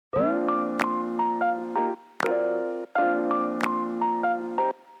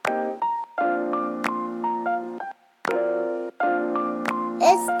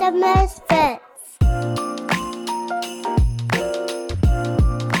the Misfits.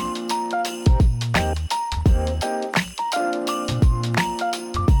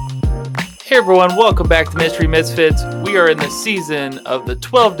 Hey everyone, welcome back to Mystery Misfits. We are in the season of the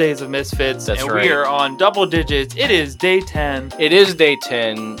 12 Days of Misfits. That's and right. We are on double digits. It is day 10. It is day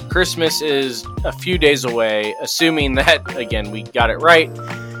 10. Christmas is a few days away, assuming that, again, we got it right.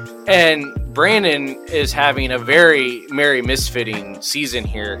 And Brandon is having a very merry misfitting season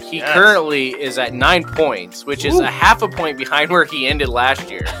here. He currently is at 9 points, which is a half a point behind where he ended last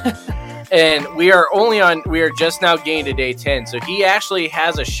year. And we are just now getting to day 10. So he actually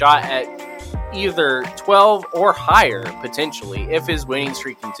has a shot at either 12 or higher, potentially, if his winning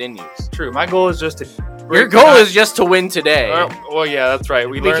streak continues. True. My goal is just to... Your goal is just to win today. Well, yeah, that's right.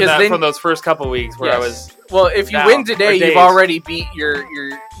 We learned that from those first couple weeks where I was... Well, if you win today, you've already beat your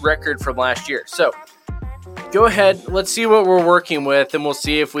record from last year. So, go ahead. Let's see what we're working with, and we'll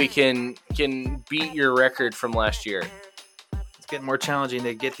see if we can beat your record from last year. It's getting more challenging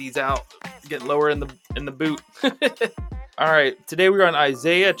to get these out, get lower in the boot. All right, today we're on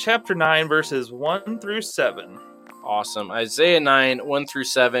Isaiah chapter 9, verses 1 through 7. Awesome. Isaiah 9, 1 through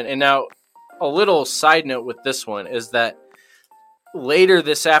 7. And now, a little side note with this one is that later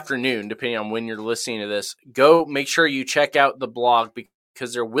this afternoon, depending on when you're listening to this, go make sure you check out the blog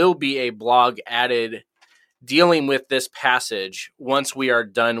because there will be a blog added dealing with this passage once we are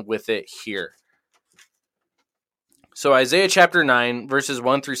done with it here. So Isaiah chapter 9, verses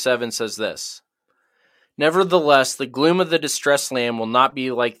 1 through 7 says this. Nevertheless, the gloom of the distressed land will not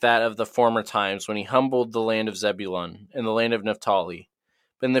be like that of the former times when he humbled the land of Zebulun and the land of Naphtali.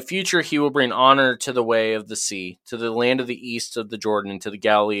 But in the future he will bring honor to the way of the sea, to the land of the east of the Jordan, and to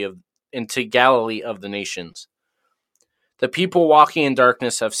Galilee of the nations. The people walking in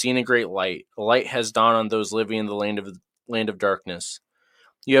darkness have seen a great light. A light has dawned on those living in the land of darkness.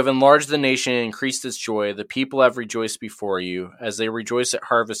 You have enlarged the nation and increased its joy. The people have rejoiced before you, as they rejoice at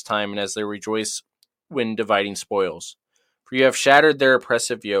harvest time and as they rejoice when dividing spoils. For you have shattered their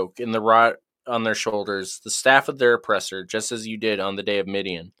oppressive yoke and the rod on their shoulders, the staff of their oppressor, just as you did on the day of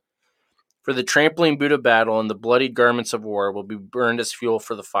Midian. For the trampling boot of battle and the bloodied garments of war will be burned as fuel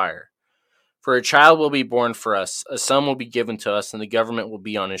for the fire. For a child will be born for us, a son will be given to us, and the government will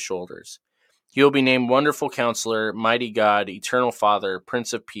be on his shoulders. He will be named Wonderful Counselor, Mighty God, Eternal Father,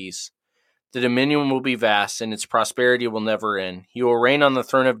 Prince of Peace. The dominion will be vast, and its prosperity will never end. He will reign on the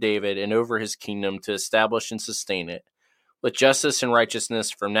throne of David and over his kingdom to establish and sustain it. With justice and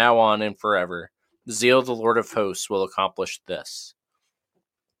righteousness from now on and forever, the zeal of the Lord of hosts will accomplish this.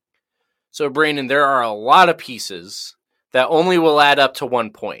 So, Brandon, there are a lot of pieces that only will add up to 1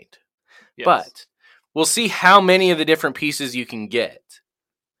 point. Yes. But we'll see how many of the different pieces you can get.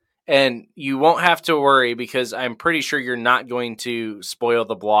 And you won't have to worry because I'm pretty sure you're not going to spoil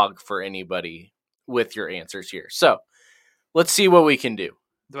the blog for anybody with your answers here. So let's see what we can do.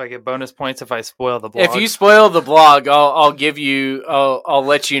 Do I get bonus points if I spoil the blog? If you spoil the blog, I'll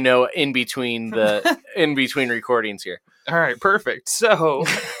let you know in between recordings here. All right, perfect. So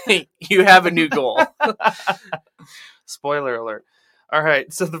you have a new goal. Spoiler alert. All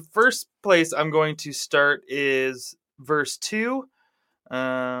right, so the first place I'm going to start is verse 2.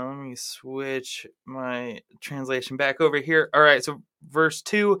 Let me switch my translation back over here. All right, so verse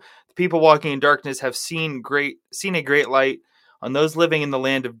 2, the people walking in darkness have seen a great light. On those living in the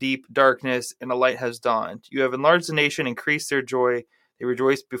land of deep darkness, and a light has dawned. You have enlarged the nation, increased their joy. They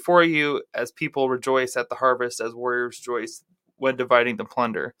rejoice before you as people rejoice at the harvest, as warriors rejoice when dividing the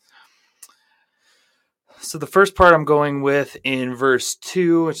plunder. So the first part I'm going with in verse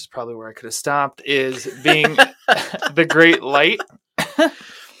 2, which is probably where I could have stopped, is being the great light.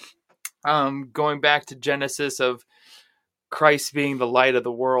 Going back to Genesis of Christ being the light of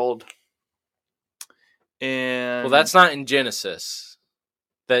the world. And well, that's not in Genesis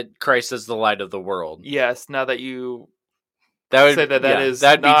that Christ is the light of the world. Yes, now that you say that is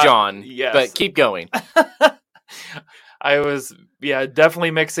that'd not, be John. Yes. But keep going. I was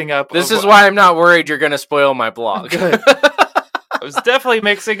definitely mixing up. This is why I'm not worried you're going to spoil my blog. Good. I was definitely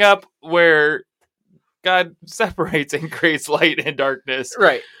mixing up where God separates and creates light and darkness.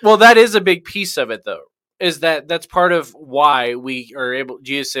 Right. Well, that is a big piece of it, though. Is that's part of why we are able.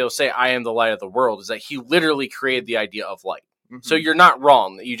 Jesus will say, "I am the light of the world." Is that he literally created the idea of light. Mm-hmm. So you're not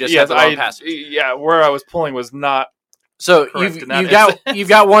wrong. You just have the wrong passage. Yeah, where I was pulling was not. So you've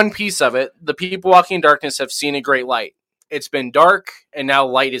got one piece of it. The people walking in darkness have seen a great light. It's been dark, and now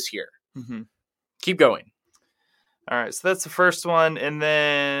light is here. Mm-hmm. Keep going. All right, so that's the first one, and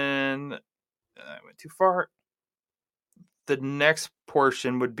then I went too far. The next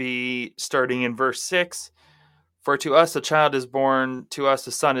portion would be starting in verse 6. For to us a child is born, to us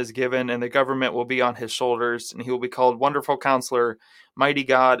a son is given, and the government will be on his shoulders, and he will be called Wonderful Counselor, Mighty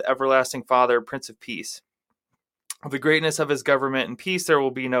God, Everlasting Father, Prince of Peace. Of the greatness of his government and peace there will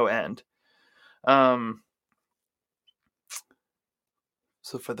be no end. So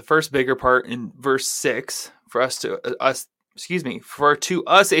for the first bigger part in verse 6, for to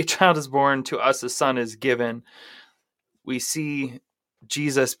us a child is born, to us a son is given. We see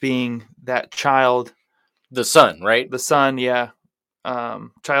Jesus being that child. The son, right? The son, yeah.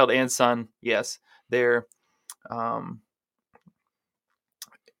 Child and son, yes. They're and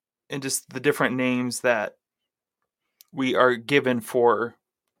just the different names that we are given for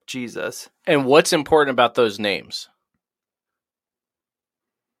Jesus. And what's important about those names?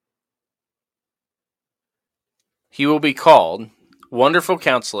 He will be called Wonderful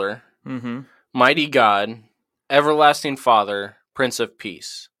Counselor, Mighty God, Everlasting Father, Prince of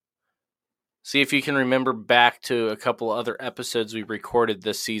Peace. See if you can remember back to a couple other episodes we recorded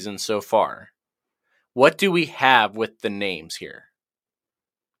this season so far. What do we have with the names here?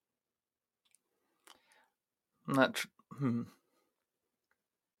 I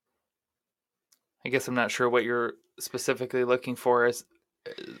guess I'm not sure what you're specifically looking for.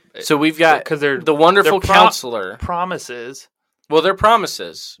 So we've got because they're the Wonderful Counselor. Promises. Well, they're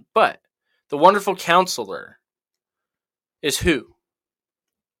promises, but the Wonderful Counselor is who?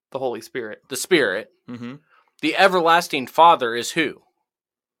 The Holy Spirit. The Spirit. The Everlasting Father is who?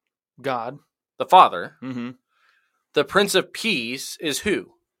 God. The Father. The Prince of Peace is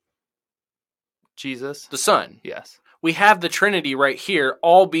who? Jesus. The Son. Yes. We have the Trinity right here,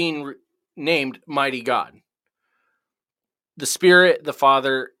 all being named Mighty God. The Spirit, the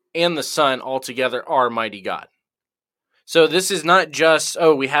Father, and the Son all together are Mighty God. So this is not just,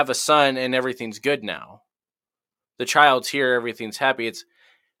 we have a son and everything's good now. The child's here, everything's happy. It's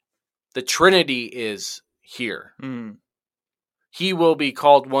the Trinity is here. He will be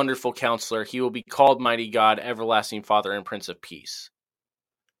called Wonderful Counselor. He will be called Mighty God, Everlasting Father, and Prince of Peace.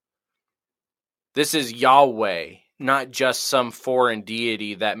 This is Yahweh, not just some foreign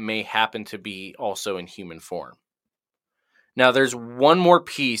deity that may happen to be also in human form. Now, there's one more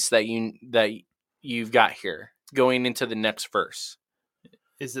piece that you've got here going into the next verse.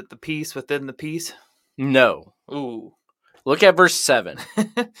 Is it the peace within the peace? No. Ooh. Look at verse 7.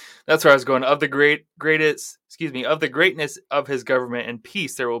 That's where I was going. Of the greatness of his government and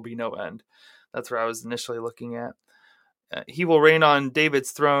peace there will be no end. That's where I was initially looking at. He will reign on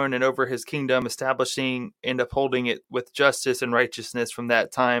David's throne and over his kingdom, establishing and upholding it with justice and righteousness from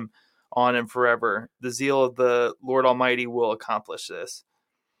that time on and forever. The zeal of the Lord Almighty will accomplish this.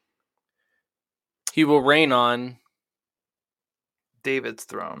 He will reign on David's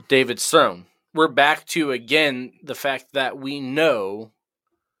throne. We're back to, again, the fact that we know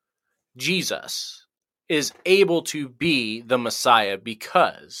Jesus is able to be the Messiah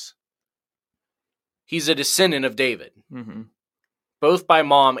because he's a descendant of David, both by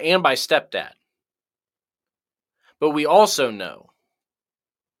mom and by stepdad. But we also know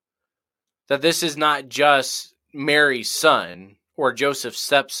that this is not just Mary's son or Joseph's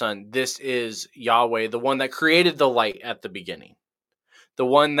stepson. This is Yahweh, the one that created the light at the beginning, the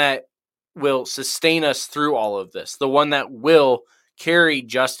one that will sustain us through all of this, the one that will carry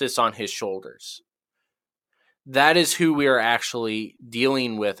justice on his shoulders. That is who we are actually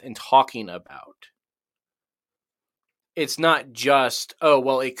dealing with and talking about. It's not just,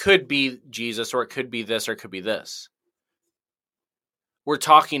 it could be Jesus, or it could be this, or it could be this. We're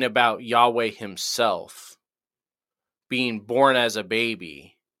talking about Yahweh himself being born as a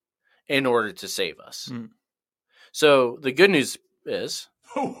baby in order to save us. So the good news is,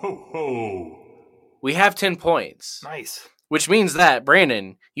 ho, ho, ho, we have 10 points. Nice. Which means that,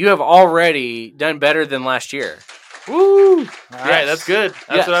 Brandon, you have already done better than last year. Woo! Nice. Yeah, that's good.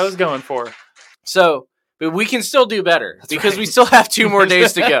 That's what I was going for. So, but we can still do better because we still have 2 more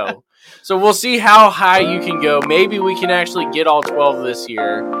days to go. So we'll see how high you can go. Maybe we can actually get all 12 this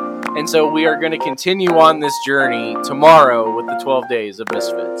year. And so we are going to continue on this journey tomorrow with the 12 days of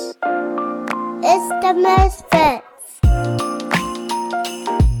Misfits. It's the Misfits.